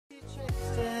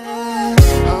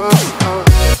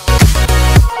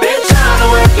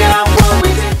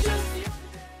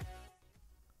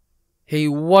Hey,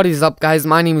 what is up guys?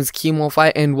 My name is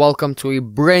KIMoFy and welcome to a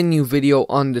brand new video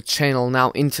on the channel.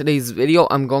 Now in today's video,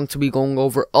 I'm going to be going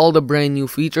over all the brand new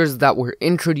features that were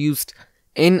introduced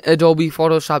in Adobe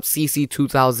Photoshop CC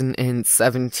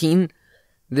 2017.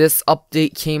 This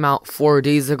update came out 4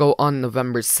 days ago on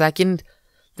November 2nd.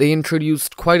 They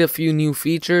introduced quite a few new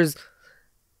features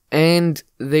and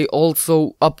they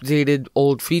also updated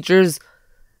old features.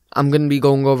 I'm going to be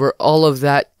going over all of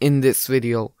that in this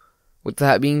video. With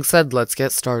that being said, let's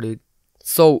get started.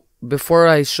 So, before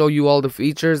I show you all the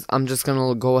features, I'm just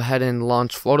gonna go ahead and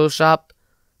launch Photoshop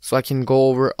so I can go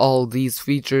over all these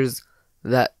features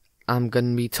that I'm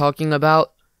gonna be talking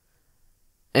about.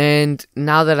 And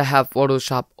now that I have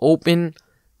Photoshop open,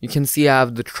 you can see I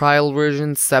have the trial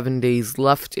version, 7 days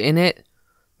left in it.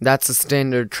 That's a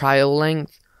standard trial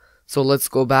length. So let's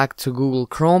go back to Google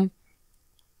Chrome.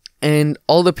 And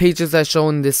all the pages I show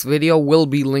in this video will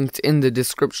be linked in the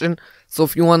description. So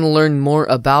if you want to learn more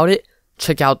about it,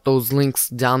 check out those links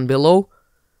down below.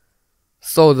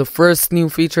 So the first new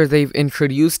feature they've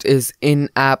introduced is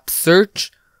in-app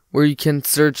search, where you can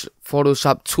search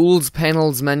Photoshop tools,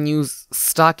 panels, menus,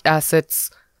 stock assets,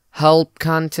 help,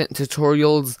 content,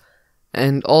 tutorials,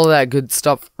 and all that good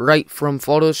stuff right from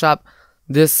Photoshop.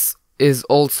 This is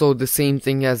also the same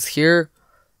thing as here.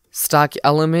 Stock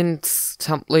elements,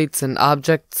 templates, and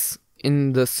objects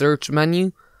in the search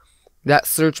menu. That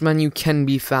search menu can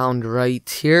be found right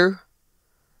here.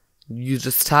 You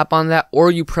just tap on that, or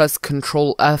you press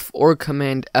Ctrl F or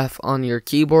Command F on your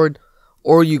keyboard,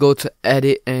 or you go to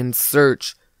edit and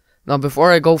search. Now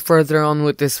before I go further on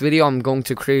with this video, I'm going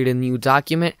to create a new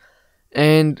document,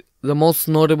 and the most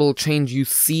notable change you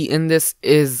see in this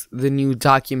is the new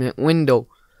document window.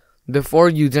 Before,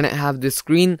 you didn't have this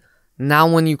screen. Now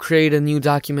when you create a new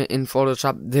document in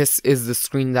Photoshop, this is the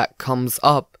screen that comes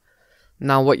up.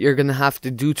 Now what you're going to have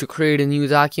to do to create a new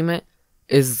document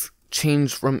is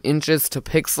change from inches to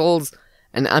pixels.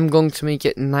 And I'm going to make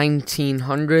it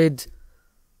 1900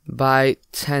 by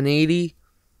 1080.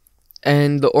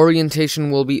 And the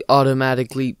orientation will be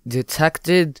automatically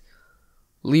detected.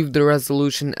 Leave the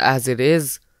resolution as it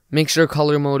is. Make sure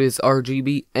color mode is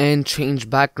RGB. And change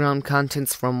background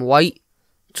contents from white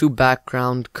to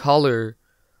background color.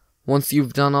 Once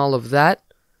you've done all of that,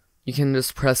 you can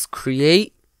just press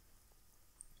create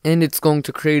and it's going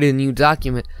to create a new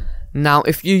document. Now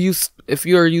if you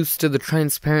are used to the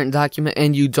transparent document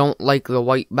and you don't like the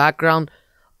white background,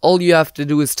 all you have to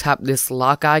do is tap this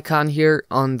lock icon here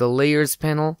on the layers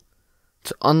panel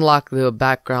to unlock the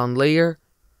background layer.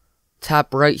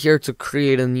 Tap right here to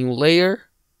create a new layer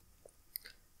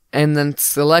and then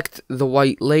select the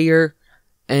white layer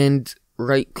and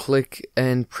right click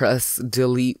and press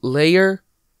delete layer,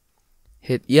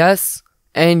 hit yes,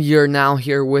 and you're now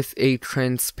here with a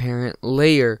transparent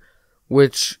layer,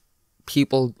 which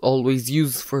people always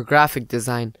use for graphic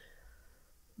design.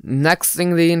 Next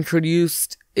thing they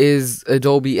introduced is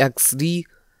Adobe XD.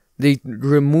 They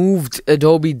removed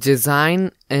Adobe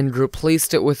Design and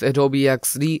replaced it with Adobe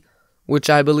XD, which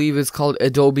I believe is called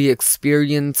Adobe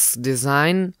Experience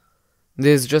Design.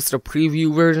 There's just a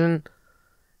preview version.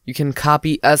 You can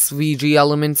copy SVG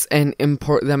elements and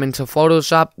import them into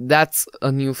Photoshop. That's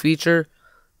a new feature.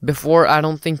 Before, I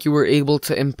don't think you were able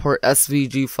to import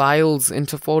SVG files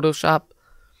into Photoshop.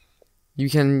 You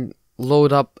can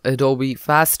load up Adobe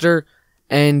faster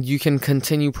and you can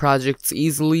continue projects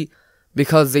easily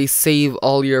because they save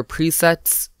all your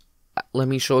presets. Let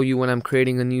me show you when I'm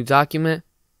creating a new document.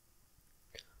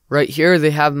 Right here,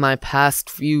 they have my past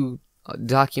few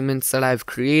documents that I've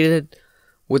created,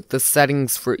 with the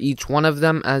settings for each one of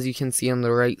them, as you can see on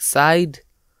the right side.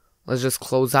 Let's just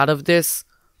close out of this.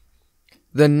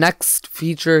 The next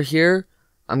feature here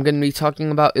I'm going to be talking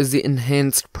about is the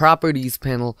enhanced properties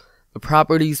panel. The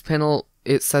properties panel,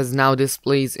 it says now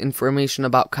displays information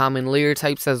about common layer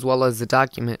types as well as the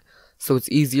document, so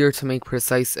it's easier to make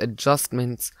precise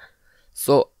adjustments.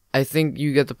 So I think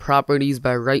you get the properties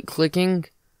by right clicking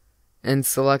and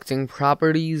selecting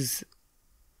properties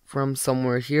from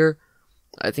somewhere here.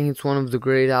 I think it's one of the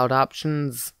grayed out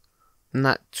options. I'm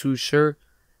not too sure.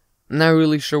 I'm not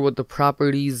really sure what the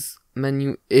properties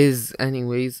menu is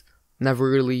anyways. Never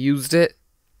really used it.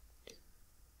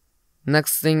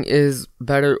 Next thing is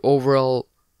better overall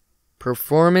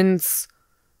performance.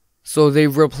 So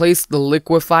they've replaced the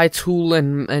Liquify tool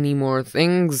and many more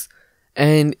things.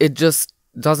 And it just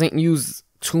doesn't use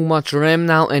too much RAM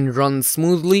now and runs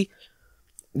smoothly.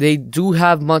 They do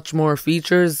have much more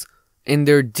features in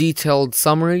their detailed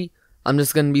summary. I'm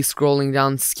just going to be scrolling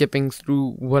down, skipping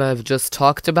through what I've just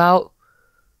talked about.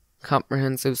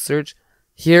 Comprehensive search.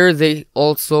 Here they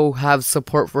also have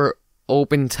support for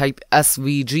open, type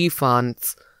SVG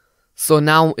Fonts. So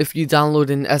now if you download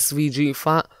an SVG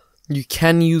font, you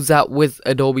can use that with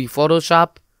Adobe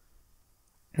Photoshop.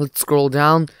 Let's scroll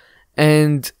down,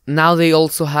 and now they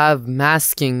also have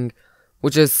masking,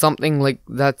 which is something like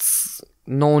that's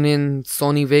known in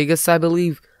Sony Vegas, I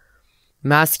believe.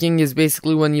 Masking is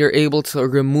basically when you're able to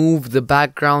remove the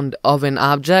background of an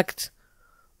object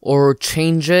or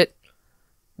change it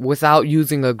without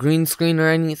using a green screen or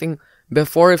anything.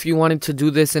 Before, if you wanted to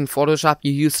do this in Photoshop,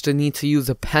 you used to need to use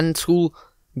a pen tool,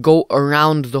 go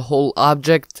around the whole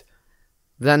object,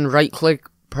 then right click,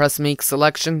 press make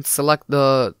selection, select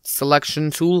the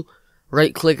selection tool,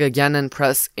 right click again and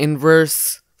press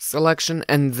inverse selection,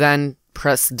 and then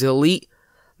press delete.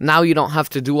 Now you don't have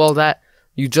to do all that.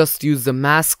 You just use the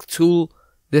mask tool.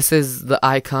 This is the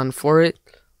icon for it.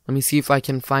 Let me see if I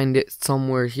can find it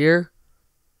somewhere here.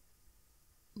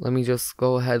 Let me just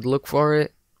go ahead, look for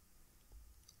it.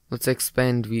 Let's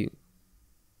expand view.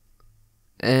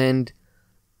 And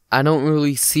I don't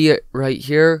really see it right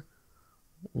here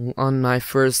on my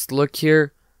first look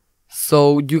here.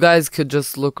 So you guys could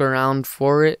just look around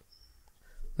for it.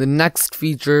 The next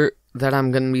feature that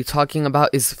I'm going to be talking about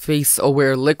is Face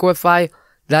Aware Liquify.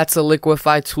 That's a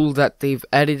Liquify tool that they've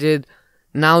edited.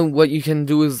 Now what you can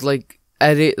do is like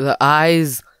edit the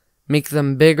eyes, make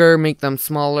them bigger, make them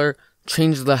smaller,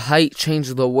 change the height,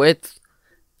 change the width,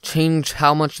 change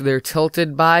how much they're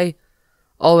tilted by,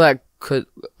 all that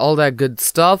good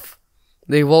stuff.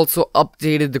 They've also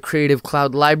updated the Creative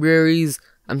Cloud libraries.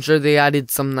 I'm sure they added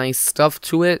some nice stuff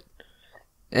to it.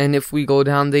 And if we go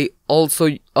down, they also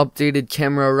updated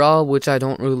Camera Raw, which I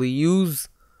don't really use,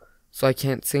 so I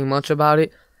can't say much about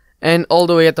it. And all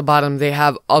the way at the bottom, they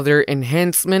have other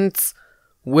enhancements,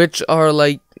 which are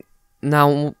like,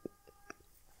 now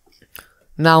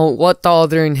what the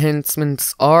other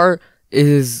enhancements are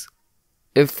is,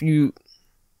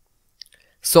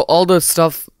 so all the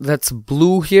stuff that's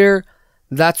blue here,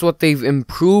 that's what they've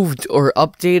improved or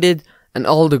updated, and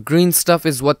all the green stuff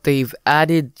is what they've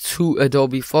added to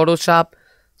Adobe Photoshop.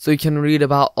 So you can read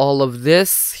about all of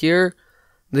this here.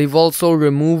 They've also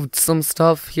removed some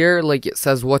stuff here, like it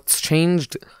says what's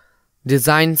changed.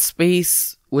 Design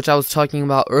space, which I was talking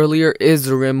about earlier, is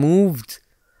removed.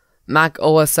 Mac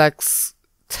OS X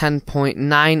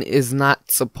 10.9 is not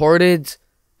supported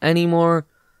anymore.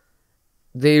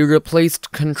 They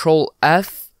replaced Control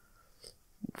F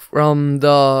from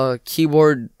the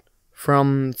keyboard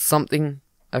from something,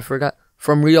 I forgot,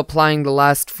 from reapplying the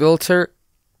last filter.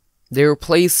 They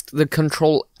replaced the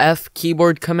Control F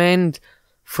keyboard command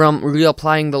from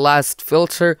reapplying the last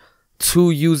filter to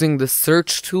using the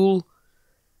search tool.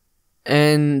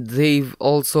 And they've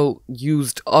also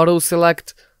used auto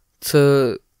select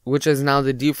which is now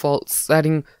the default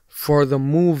setting for the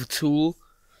move tool.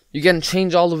 You can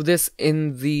change all of this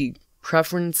in the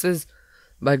preferences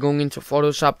by going into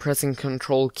Photoshop, pressing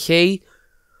Control K.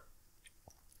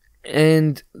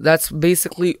 And that's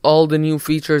basically all the new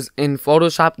features in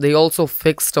Photoshop. They also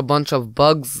fixed a bunch of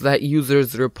bugs that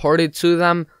users reported to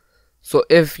them. So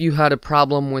if you had a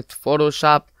problem with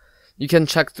Photoshop, you can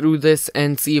check through this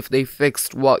and see if they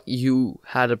fixed what you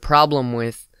had a problem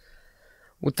with.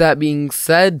 With that being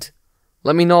said,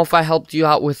 let me know if I helped you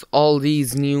out with all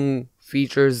these new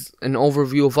features, an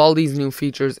overview of all these new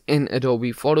features in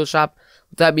Adobe Photoshop.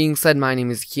 With that being said, my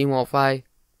name is KIMoFy,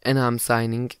 and I'm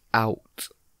signing out.